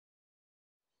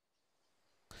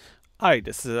Hi,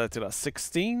 this is Attila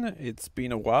 16. It's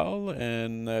been a while,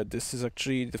 and this is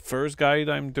actually the first guide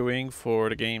I'm doing for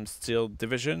the game Steel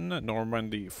Division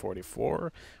Normandy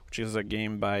 44, which is a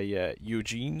game by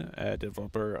Eugene, a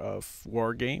developer of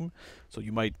Wargame. So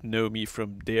you might know me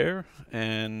from there,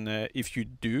 and if you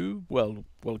do, well,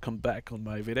 welcome back on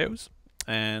my videos.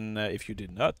 And if you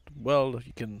did not, well,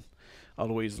 you can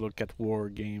always look at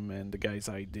Wargame, and the guys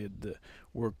I did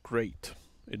were great,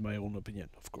 in my own opinion,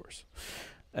 of course.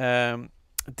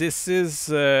 This is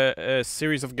a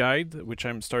series of guide which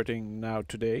I'm starting now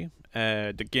today.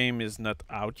 The game is not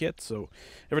out yet, so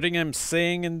everything I'm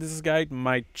saying in this guide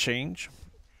might change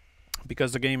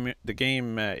because the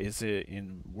game is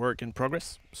in work in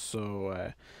progress.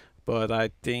 So, but I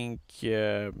think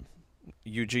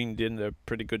Eugene did a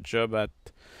pretty good job at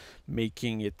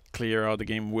making it clear how the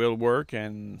game will work,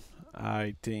 and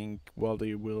I think well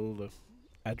they will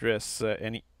address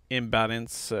any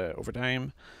imbalance over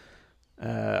time.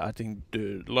 I think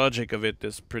the logic of it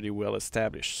is pretty well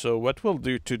established. So what we'll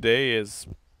do today is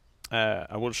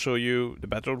I will show you the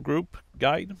battle group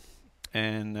guide,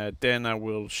 and then I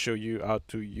will show you how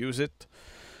to use it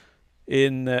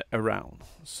in a round.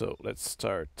 So let's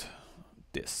start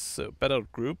this. So battle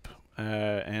group,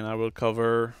 and I will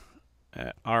cover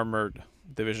armored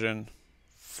division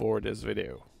for this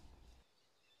video.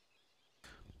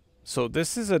 So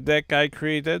this is a deck I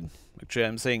created. Actually,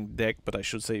 I'm saying deck, but I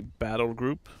should say battle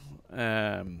group.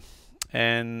 And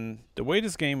the way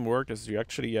this game works is you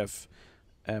actually have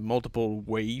multiple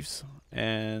waves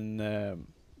and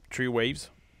 3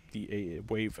 waves, the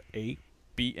wave A,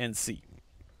 B, and C.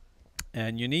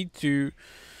 And you need to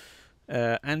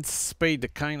anticipate the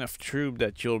kind of troop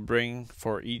that you'll bring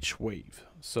for each wave.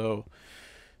 So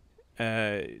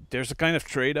there's a kind of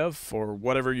trade-off for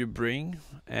whatever you bring,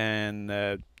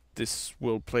 and this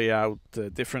will play out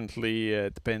differently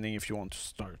depending if you want to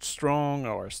start strong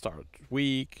or start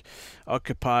weak,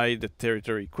 occupy the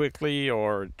territory quickly,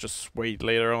 or just wait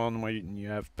later on when you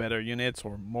have better units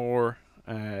or more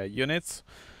units.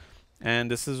 And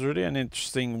this is really an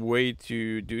interesting way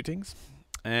to do things.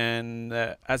 And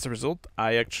as a result,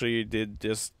 I actually did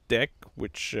this deck,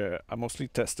 which I mostly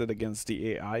tested against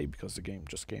the AI because the game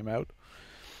just came out.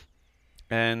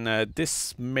 And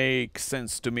this makes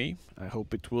sense to me. I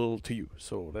hope it will to you.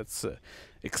 So let's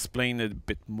explain a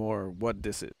bit more what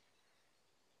this is.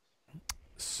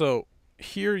 So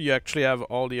here you actually have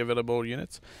all the available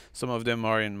units. Some of them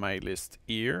are in my list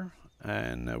here.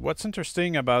 And what's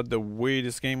interesting about the way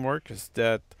this game works is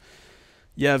that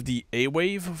you have the A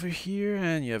wave over here,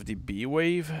 and you have the B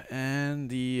wave, and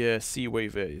the C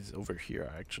wave is over here.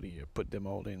 I actually put them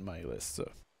all in my list.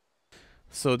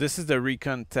 So this is the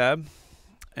recon tab.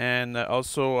 And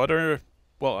also other,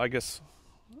 well, I guess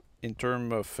in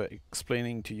terms of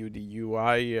explaining to you the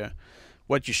UI,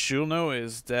 what you should know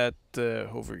is that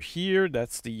over here,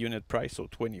 that's the unit price, so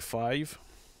 25.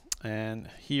 And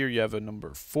here you have a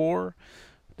number 4.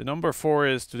 The number 4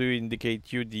 is to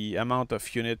indicate you the amount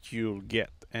of unit you'll get.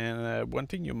 And one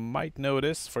thing you might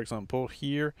notice, for example,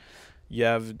 here you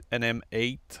have an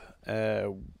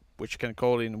M8, which you can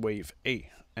call in wave A,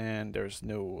 and there's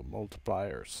no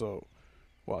multiplier. So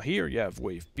well, here you have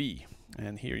wave B,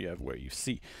 and here you have wave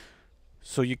C.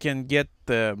 So you can get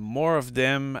more of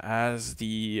them as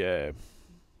the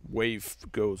wave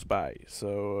goes by.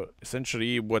 So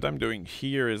essentially what I'm doing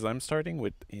here is I'm starting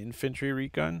with infantry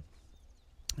recon,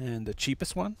 and the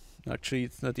cheapest one. Actually,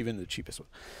 it's not even the cheapest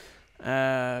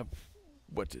one.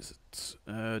 What is it?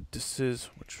 This is,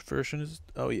 which version is it?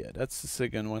 Oh yeah, that's the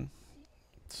second one.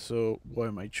 So why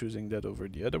am I choosing that over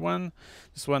the other one?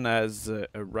 This one has a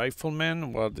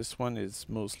rifleman, while this one is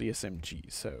mostly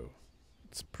SMG, so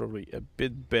it's probably a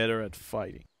bit better at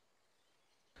fighting.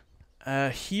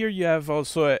 Here you have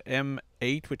also a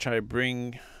M8, which I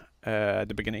bring at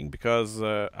the beginning because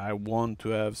I want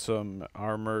to have some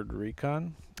armored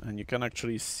recon, and you can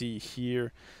actually see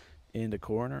here in the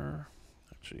corner.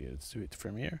 Actually, let's do it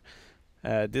from here.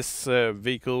 This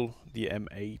vehicle, the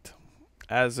M8,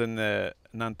 has an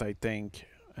anti-tank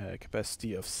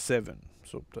capacity of 7.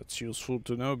 So that's useful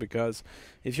to know, because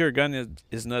if your gun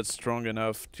is not strong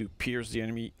enough to pierce the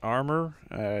enemy armor,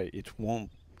 it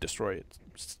won't destroy it.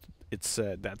 It's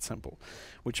that simple.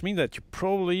 Which means that you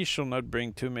probably should not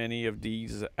bring too many of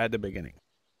these at the beginning.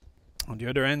 On the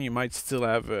other hand, you might still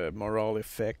have a morale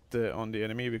effect on the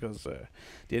enemy, because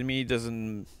the enemy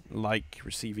doesn't like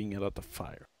receiving a lot of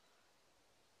fire.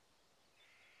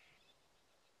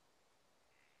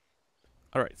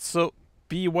 Alright, so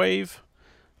B wave,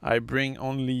 I bring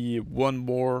only one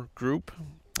more group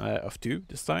of 2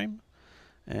 this time,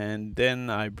 and then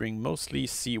I bring mostly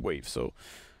C wave. So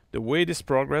The way this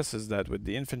progress is that with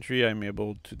the infantry, I'm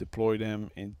able to deploy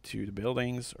them into the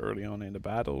buildings early on in the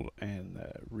battle and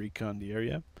recon the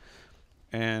area,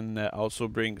 and also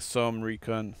bring some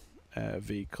recon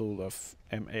vehicle of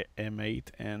M8,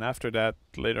 and after that,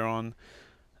 later on,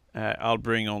 I'll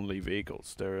bring only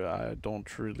vehicles. There, I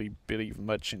don't really believe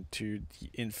much into the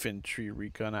infantry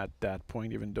recon at that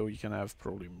point, even though you can have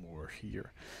probably more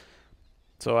here.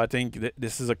 So I think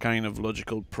this is a kind of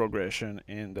logical progression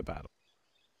in the battle.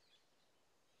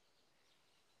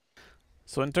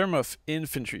 So in terms of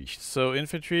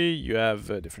infantry, you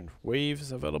have different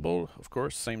waves available, of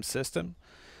course, same system.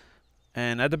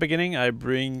 And at the beginning, I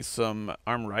bring some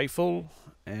arm rifle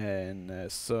and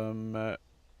some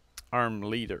arm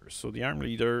leaders. So the arm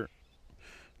leader,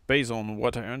 based on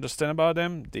what I understand about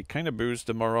them, they kind of boost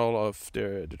the morale of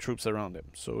the troops around them.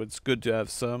 So it's good to have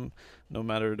some, no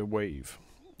matter the wave.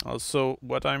 Also,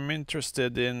 what I'm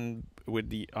interested in with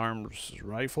the arms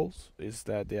rifles is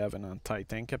that they have an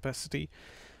anti-tank capacity,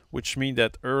 which means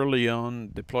that early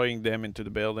on, deploying them into the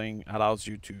building allows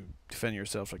you to defend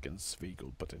yourself against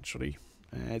vehicle potentially.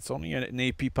 It's only an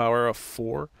AP power of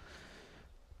 4,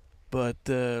 but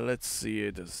let's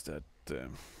see, does that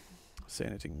say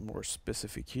anything more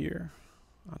specific here?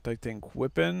 Anti-tank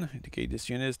weapon, indicate this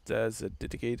unit as a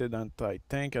dedicated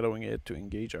anti-tank, allowing it to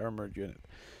engage armored unit.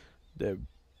 The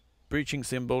breaching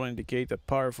symbol indicate a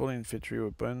powerful infantry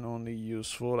weapon, only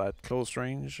useful at close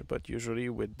range, but usually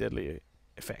with deadly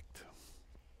effect.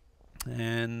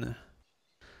 And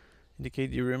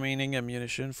indicate the remaining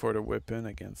ammunition for the weapon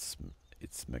against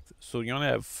its mix. So you only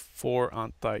have 4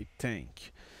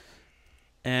 anti-tank.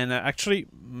 And actually,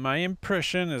 my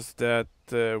impression is that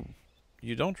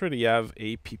you don't really have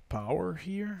AP power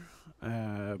here,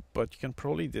 but you can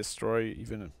probably destroy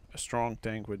even a strong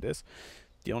tank with this.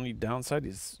 The only downside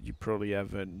is you probably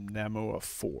have an ammo of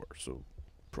 4, so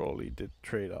probably the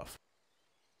trade-off.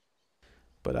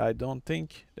 But I don't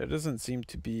think, there doesn't seem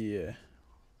to be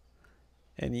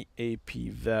any AP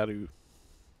value.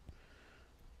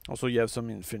 Also, you have some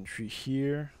infantry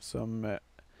here, some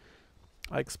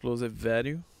explosive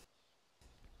value.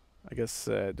 I guess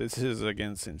this is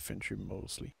against infantry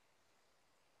mostly.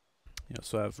 You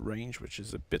also have range, which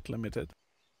is a bit limited.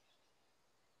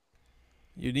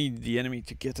 You need the enemy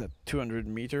to get at 200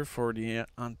 meter for the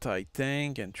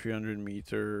anti-tank and 300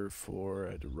 meter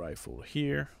for the rifle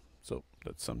here. So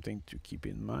that's something to keep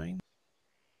in mind.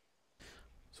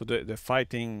 So the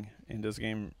fighting in this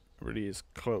game really is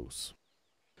close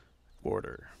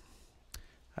quarter.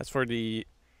 As for the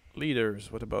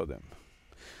leaders, what about them?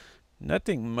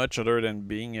 Nothing much other than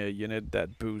being a unit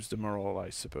that boosts the morale, I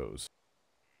suppose.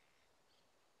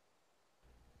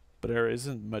 But there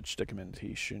isn't much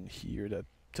documentation here that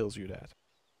tells you that.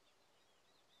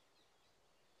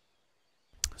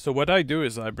 So what I do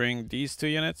is I bring these 2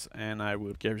 units and I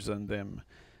will garrison them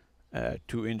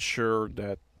to ensure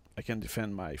that I can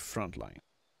defend my front line.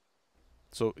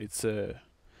 So it's a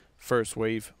first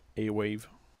wave, A wave.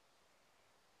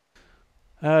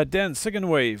 Then second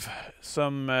wave,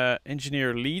 some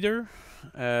engineer leader.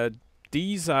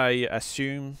 These I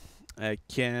assume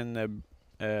can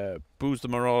boost the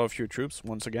morale of your troops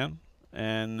once again,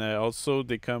 and also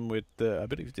they come with I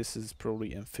believe this is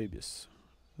probably amphibious.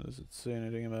 Does it say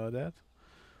anything about that?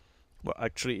 Well,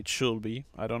 actually it should be.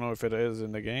 I don't know if it is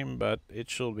in the game, but it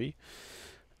should be.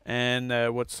 And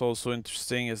what's also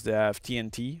interesting is they have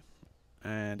TNT,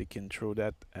 and they can throw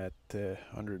that at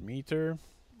 100 meter,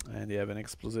 and they have an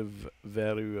explosive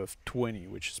value of 20,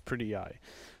 which is pretty high.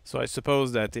 So I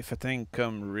suppose that if a tank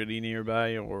come really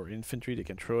nearby or infantry, they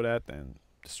can throw that and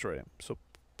destroy them. So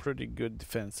pretty good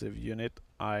defensive unit,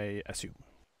 I assume.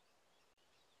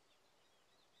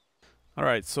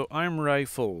 Alright, so I'm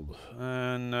rifled,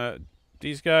 and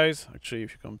these guys, actually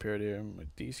if you compare them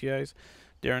with these guys,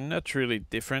 they are not really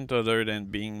different other than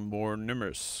being more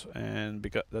numerous, and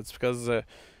that's because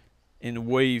in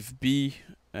wave B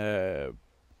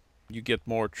you get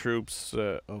more troops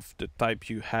of the type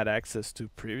you had access to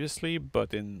previously,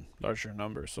 but in larger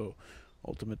numbers. So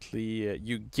ultimately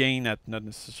you gain at not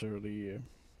necessarily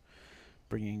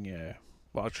bringing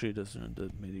well, actually it doesn't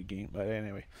really gain, but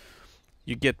anyway,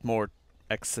 you get more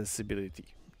accessibility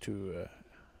to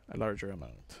a larger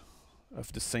amount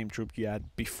of the same troop you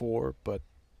had before, but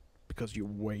because you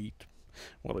wait,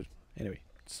 well, anyway,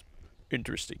 it's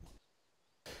interesting.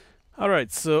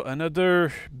 Alright, so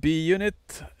another B unit.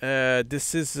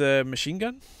 This is a machine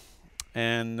gun,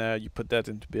 and you put that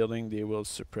into building, they will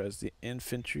suppress the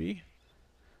infantry.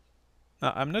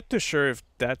 Now, I'm not too sure if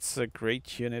that's a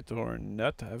great unit or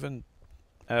not. I don't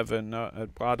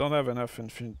have enough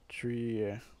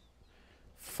infantry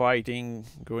fighting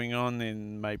going on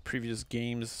in my previous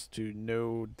games to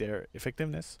know their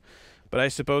effectiveness, but I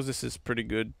suppose this is pretty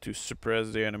good to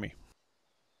suppress the enemy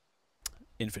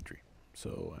infantry.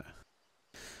 So,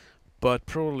 but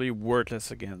probably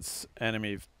worthless against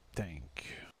enemy tank.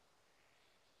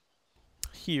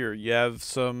 Here you have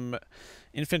some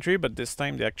infantry, but this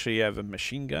time they actually have a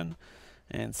machine gun.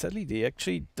 And sadly, they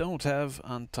actually don't have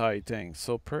anti-tank,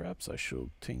 so perhaps I should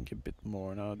think a bit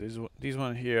more. Now, these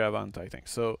one here have anti-tank,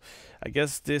 so I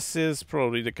guess this is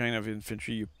probably the kind of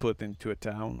infantry you put into a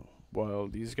town, while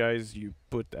these guys you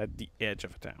put at the edge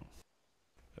of a town.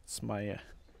 That's my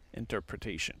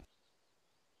interpretation.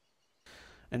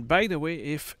 And by the way,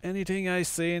 if anything I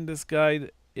say in this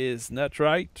guide is not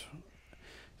right,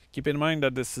 keep in mind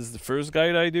that this is the first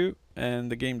guide I do, and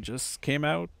the game just came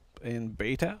out in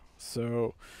beta,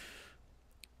 so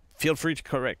feel free to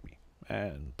correct me,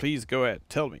 and please go ahead,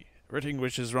 tell me everything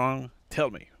which is wrong,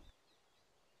 tell me.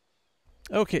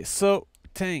 Okay, so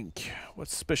tank,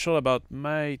 what's special about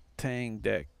my tank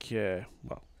deck?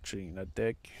 Well, actually not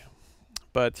deck,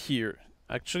 but here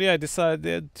actually I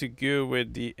decided to go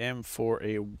with the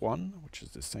M4A1, which is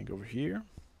this tank over here,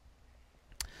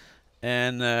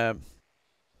 and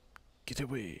get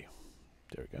away,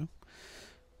 there we go.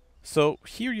 So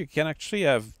here you can actually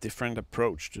have different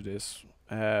approach to this,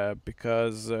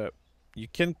 because you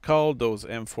can call those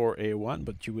M4A1,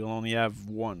 but you will only have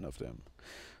one of them.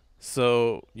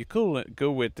 So you could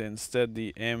go with instead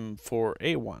the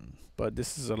M4A1, but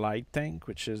this is a light tank,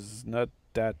 which is not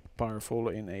that powerful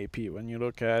in AP. When you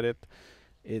look at it,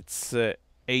 it's 8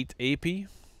 AP,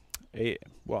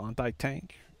 well,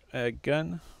 anti-tank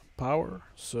gun power,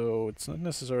 so it's not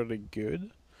necessarily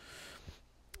good.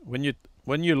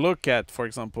 When you look at, for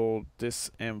example, this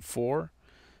M4,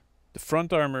 the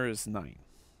front armor is 9.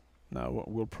 Now,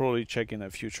 we'll probably check in a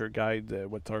future guide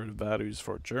what are the values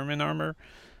for German armor,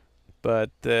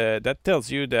 but that tells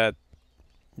you that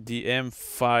the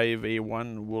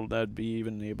M5A1 will not be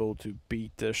even able to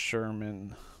beat the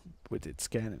Sherman with its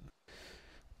cannon.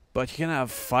 But you can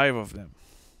have 5 of them,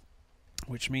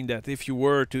 which means that if you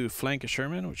were to flank a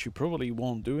Sherman, which you probably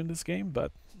won't do in this game,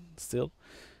 but still,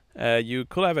 you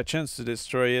could have a chance to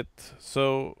destroy it.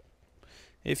 So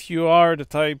if you are the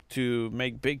type to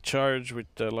make big charge with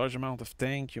a large amount of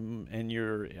tank and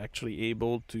you're actually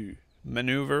able to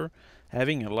maneuver,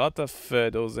 having a lot of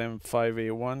those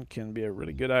M5A1 can be a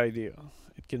really good idea.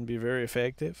 It can be very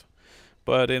effective.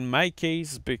 But in my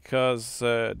case, because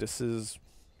this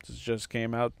just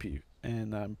came out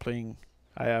and I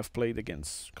have played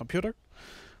against computer.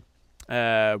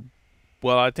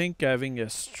 Well, I think having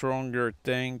a stronger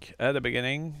tank at the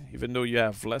beginning, even though you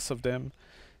have less of them,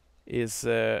 is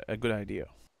a good idea.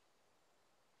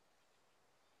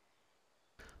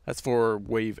 That's for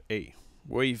Wave A.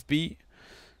 Wave B,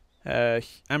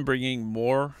 I'm bringing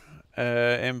more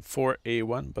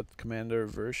M4A1, but Commander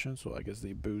version, so I guess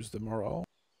they boost the morale.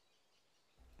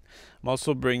 I'm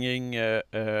also bringing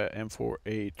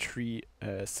M4A3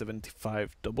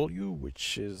 75W,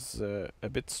 which is a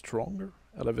bit stronger.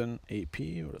 11 AP.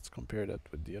 Let's compare that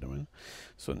with the other one.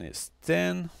 This one is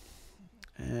 10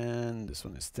 and this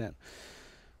one is 10.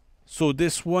 So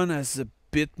this one has a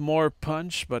bit more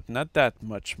punch, but not that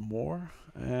much more.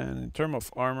 And in terms of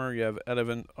armor, you have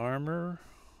 11 armor,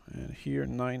 and here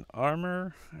 9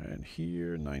 armor, and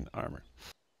here 9 armor.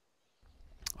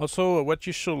 Also, what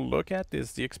you should look at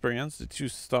is the experience, the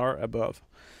 2-star above.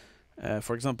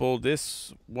 For example,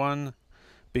 this one,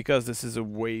 because this is a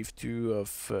wave 2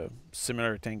 of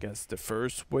similar tank as the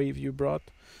first wave you brought,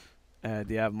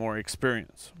 they have more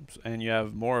experience, and you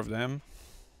have more of them,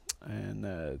 and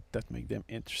that make them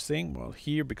interesting. While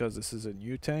here, because this is a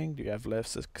new tank, you have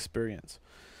less experience.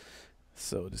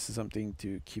 So this is something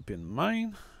to keep in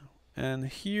mind. And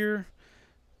here,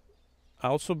 I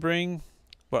also bring,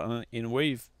 well, in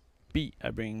wave B,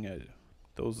 I bring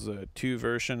those 2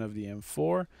 versions of the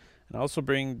M4. And I also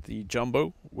bring the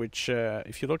Jumbo, which,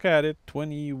 if you look at it,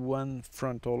 21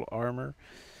 frontal armor.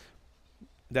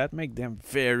 That make them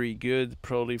very good,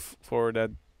 probably for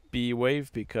that B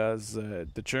wave, because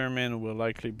the German will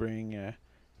likely bring a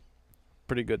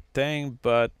pretty good tank,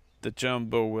 but the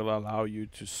Jumbo will allow you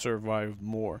to survive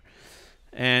more.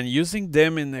 And using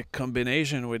them in a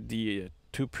combination with the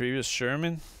 2 previous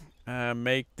Sherman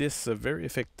make this a very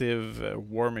effective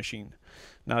war machine.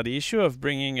 Now, the issue of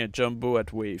bringing a Jumbo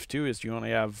at wave 2 is you only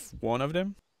have 1 of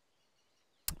them.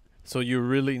 So you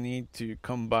really need to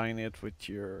combine it with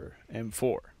your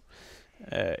M4,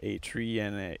 A3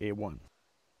 and A1.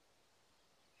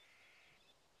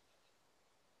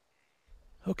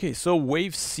 Okay, so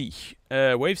Wave C.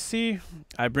 Wave C,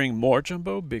 I bring more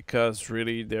jumbo because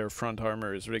really their front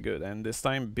armor is really good, and this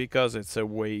time because it's a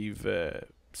Wave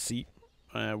C,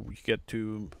 we get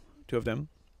two of them,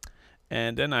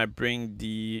 and then I bring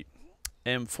the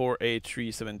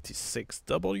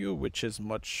M4A376W, which is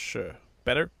much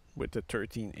better with the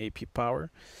 13 AP power.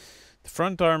 The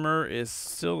front armor is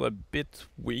still a bit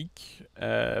weak,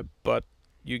 but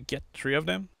you get three of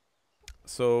them.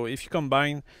 So if you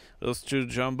combine those two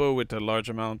jumbo with a large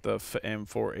amount of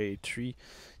M4A3,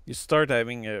 you start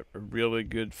having a really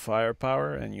good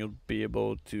firepower, and you'll be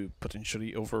able to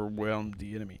potentially overwhelm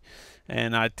the enemy.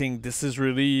 And I think this is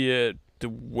really the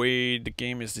way the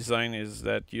game is designed, is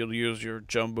that you'll use your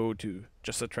jumbo to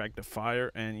just attract the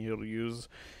fire, and you'll use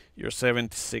your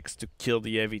 76 to kill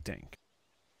the heavy tank.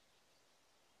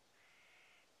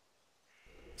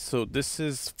 So this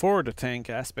is for the tank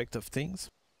aspect of things.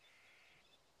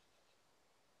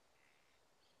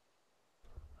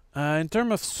 In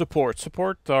terms of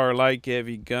support are like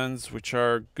heavy guns, which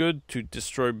are good to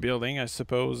destroy building, I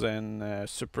suppose, and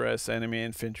suppress enemy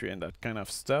infantry and that kind of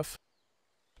stuff.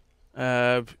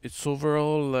 It's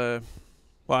overall, well,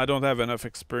 I don't have enough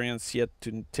experience yet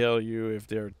to tell you if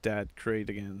they're that great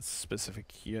against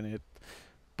specific unit,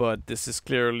 but this is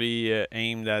clearly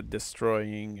aimed at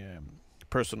destroying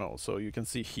personnel. So you can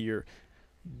see here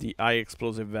the high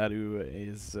explosive value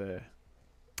is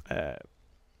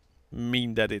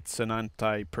mean that it's an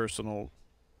anti-personal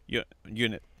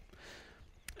unit.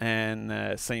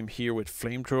 And same here with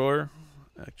flamethrower.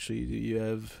 Actually, you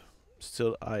have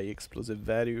still high explosive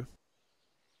value.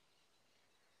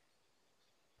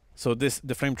 So the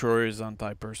flamethrower is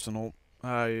anti-personal.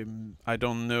 I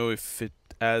don't know if it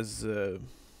has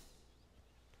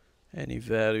any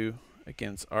value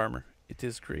against armor. It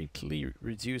is greatly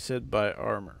reduced by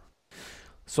armor.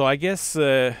 So I guess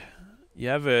you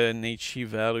have an HE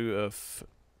value of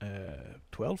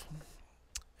 12,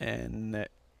 and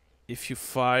if you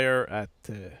fire at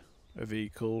a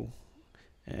vehicle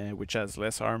which has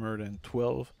less armor than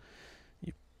 12,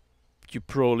 you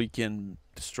probably can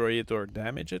destroy it or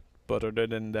damage it, but other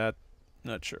than that,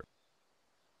 not sure.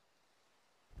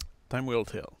 Time will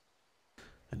tell.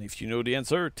 And if you know the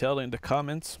answer, tell in the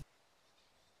comments.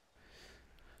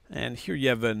 And here you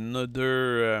have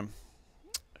another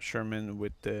Sherman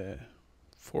with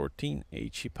 14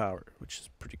 HE power, which is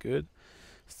pretty good.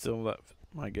 Still,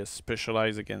 I guess,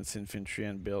 specialized against infantry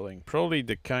and building. Probably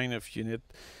the kind of unit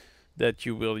that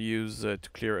you will use to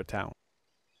clear a town.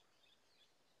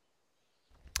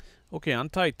 Okay,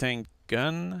 anti-tank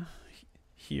gun.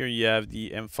 Here you have the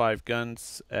M5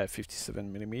 guns,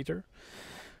 57mm.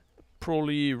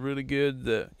 Probably really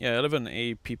good. Yeah, 11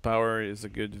 AP power is a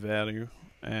good value,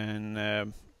 and I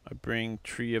bring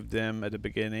 3 of them at the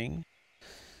beginning.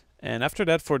 And after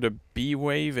that, for the B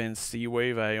wave and C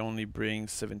wave, I only bring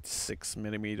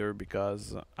 76mm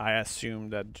because I assume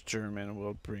that the German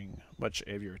will bring much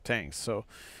heavier tanks. So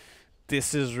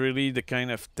this is really the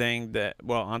kind of tank that,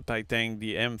 well, anti-tank,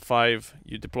 the M5,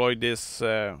 you deploy this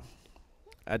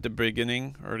at the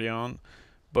beginning, early on,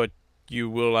 but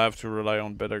you will have to rely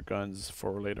on better guns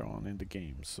for later on in the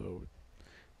game. So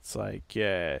it's like,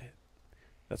 yeah,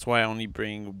 that's why I only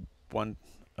bring one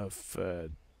of the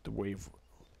wave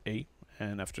A,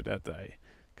 and after that I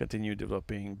continue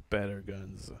developing better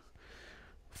guns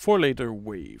for later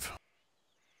wave.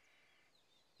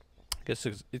 I guess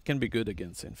it can be good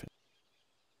against infantry.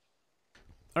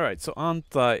 Alright, so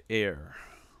anti-air.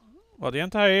 Well, the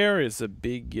anti-air is a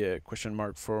big question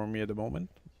mark for me at the moment,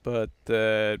 but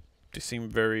they seem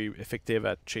very effective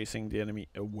at chasing the enemy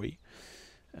away.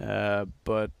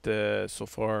 But so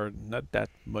far, not that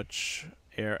much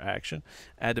air action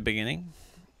at the beginning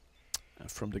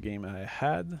from the game I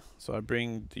had. So I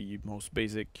bring the most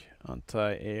basic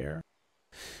anti-air.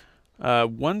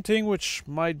 One thing which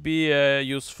might be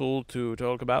useful to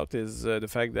talk about is the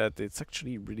fact that it's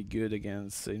actually really good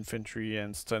against infantry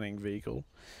and stunning vehicle.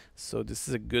 So this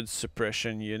is a good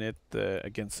suppression unit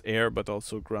against air, but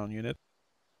also ground unit.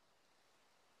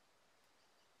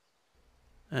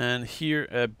 And here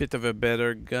a bit of a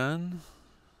better gun,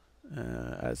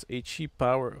 has HE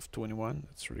power of 21.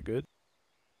 That's really good.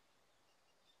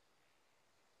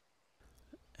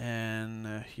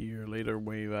 And here later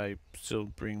wave I still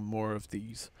bring more of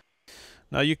these.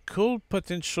 Now you could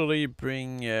potentially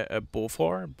bring a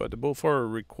Beaufort, but the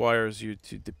Beaufort requires you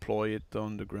to deploy it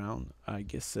on the ground. I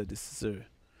guess this is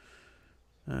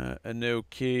an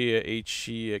okay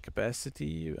HE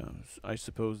capacity. I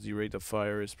suppose the rate of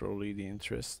fire is probably the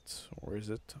interest, or is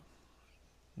it?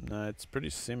 No, it's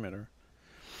pretty similar.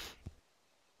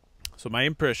 So my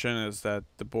impression is that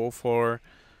the Beaufort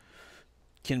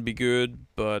can be good,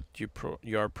 but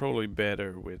you are probably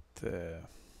better with the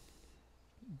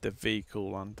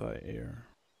vehicle anti-air.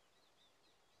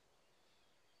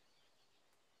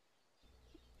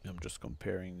 I'm just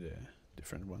comparing the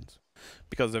different ones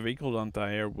because the vehicle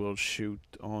anti-air will shoot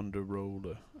on the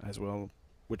road as well,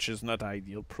 which is not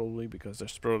ideal probably because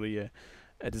there's probably a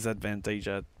disadvantage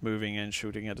at moving and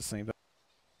shooting at the same time.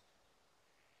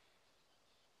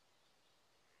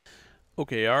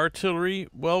 Okay, artillery.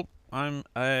 Well, I'm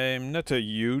not a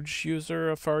huge user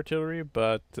of artillery,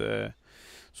 but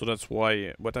so that's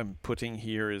why what I'm putting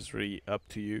here is really up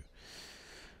to you.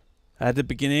 At the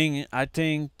beginning, I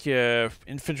think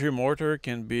infantry mortar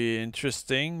can be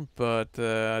interesting, but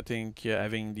I think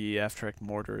having the half-track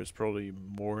mortar is probably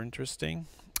more interesting.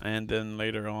 And then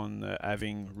later on,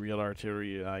 having real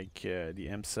artillery like the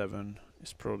M7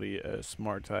 is probably a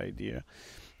smart idea.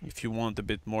 If you want a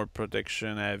bit more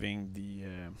protection, having the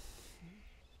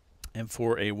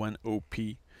M4A1 OP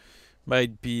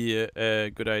might be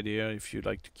a good idea if you'd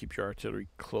like to keep your artillery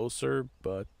closer,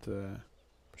 but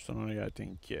personally I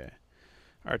think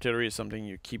artillery is something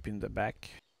you keep in the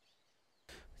back.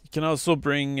 You can also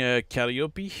bring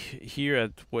Calliope here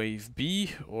at wave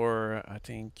B, or I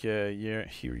think yeah,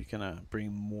 here you can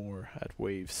bring more at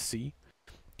wave C.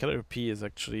 Calliope is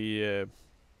actually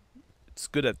it's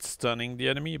good at stunning the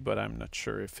enemy, but I'm not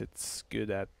sure if it's good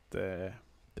at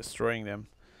destroying them.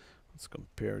 Let's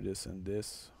compare this and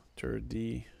this.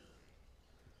 30.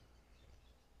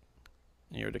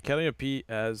 Here, the Calliope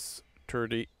has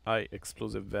 30 high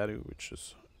explosive value, which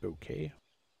is okay.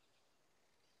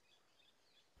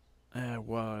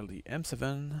 While the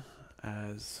M7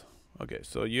 has... Okay,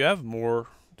 so you have more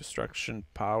destruction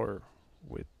power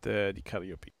with the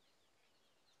Calliope.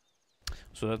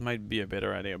 So that might be a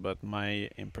better idea, but my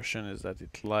impression is that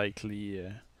it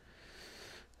likely...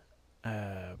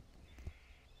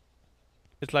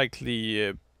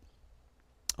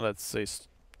 let's say,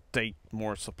 take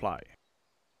more supply.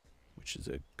 Which is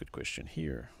a good question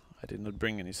here. I did not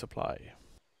bring any supply.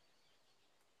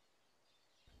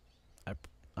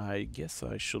 I guess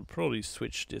I should probably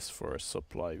switch this for a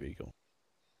supply vehicle.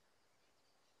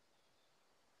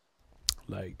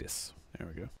 Like this. There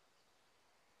we go.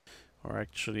 Or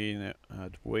actually,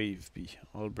 at wave B,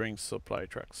 I'll bring supply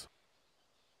trucks.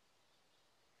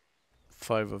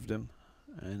 5 of them,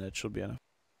 and that should be enough.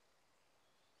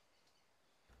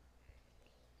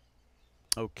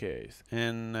 Okay,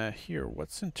 and here,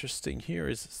 what's interesting here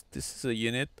is this is a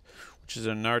unit which is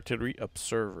an artillery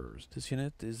observer. This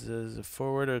unit is a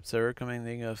forward observer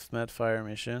commanding a mad fire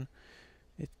mission.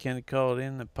 It can call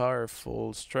in a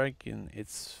powerful strike in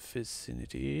its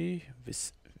vicinity.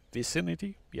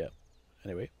 Vicinity? Yeah.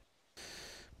 Anyway.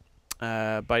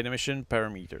 By the mission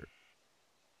parameter.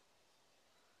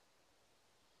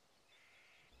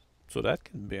 So that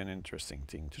can be an interesting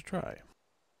thing to try.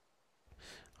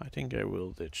 I think I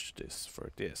will ditch this for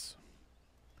this.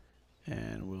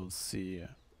 And we'll see.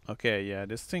 Okay, yeah,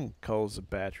 this thing calls a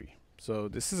battery. So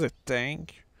this is a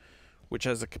tank which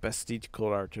has a capacity to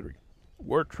call artillery.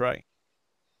 Worth trying.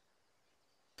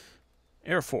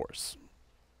 Air Force.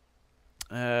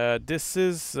 This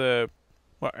is...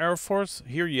 well, Air Force,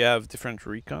 here you have different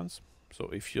recons. So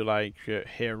if you like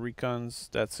air recons,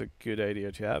 that's a good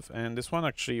idea to have. And this one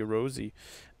actually, Rosie,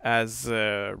 has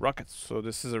rockets. So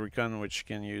this is a recon which you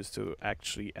can use to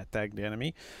actually attack the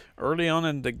enemy. Early on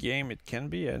in the game, it can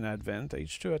be an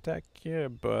advantage to attack, yeah,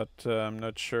 but I'm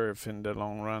not sure if in the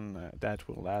long run that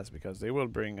will last, because they will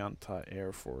bring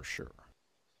anti-air for sure.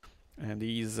 And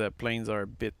these planes are a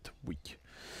bit weak.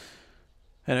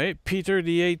 Anyway, Peter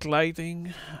the 8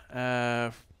 Lighting.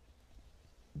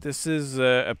 This is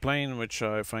a plane which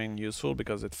I find useful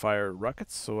because it fires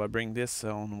rockets, so I bring this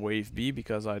on wave B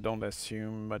because I don't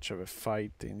assume much of a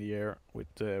fight in the air with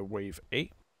wave A.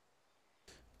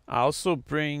 I also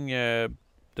bring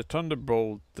the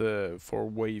Thunderbolt for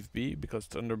wave B because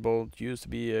Thunderbolt used to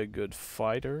be a good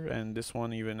fighter, and this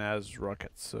one even has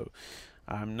rockets, so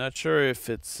I'm not sure if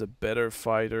it's a better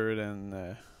fighter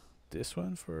than this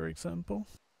one, for example.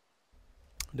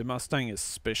 The Mustang is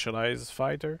specialized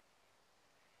fighter,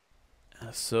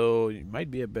 so it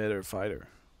might be a better fighter,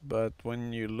 but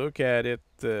when you look at it,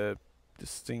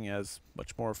 this thing has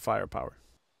much more firepower,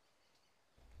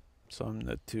 so I'm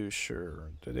not too sure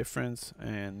the difference.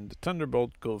 And the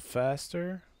Thunderbolt goes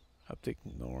faster, optic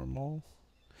normal.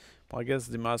 Well, I guess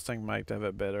the Mustang might have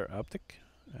a better optic,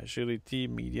 agility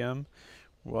medium,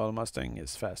 while Mustang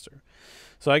is faster.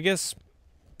 So I guess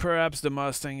perhaps the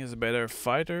Mustang is a better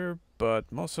fighter,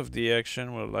 but most of the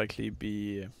action will likely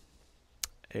be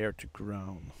air to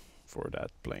ground for that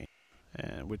plane,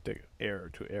 and with the air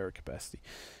to air capacity.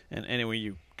 And anyway,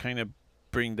 you kind of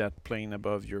bring that plane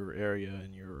above your area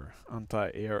and your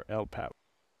anti-air LPAP.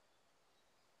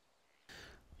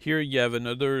 Here you have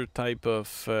another type of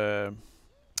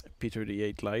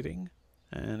P38 lighting,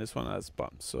 and this one has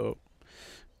bumps. So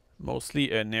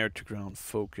mostly an air-to-ground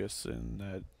focus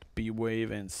in B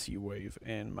wave and C wave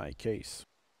in my case.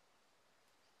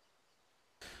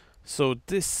 So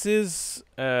this is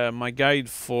my guide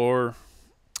for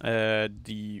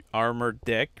the armor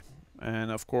deck,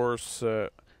 and of course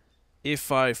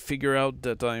if I figure out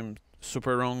that I'm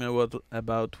super wrong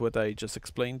about what I just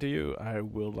explained to you, I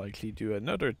will likely do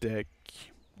another deck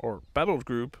or battle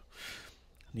group.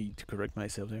 Need to correct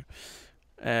myself there,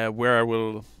 where I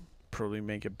will probably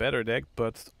make a better deck.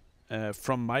 But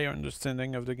from my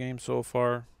understanding of the game so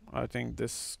far, I think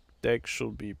this deck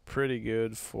should be pretty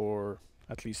good for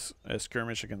at least a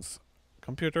skirmish against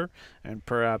computer and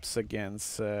perhaps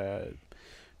against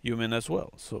human as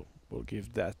well. So we'll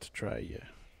give that a try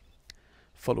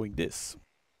following this.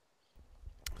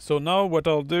 So now what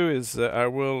I'll do is I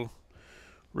will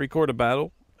record a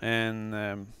battle,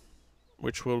 and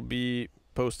which will be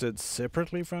posted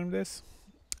separately from this,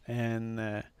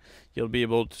 and you'll be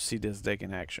able to see this deck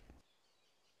in action.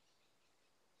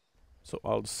 So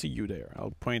I'll see you there.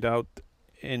 I'll point out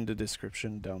in the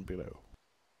description down below.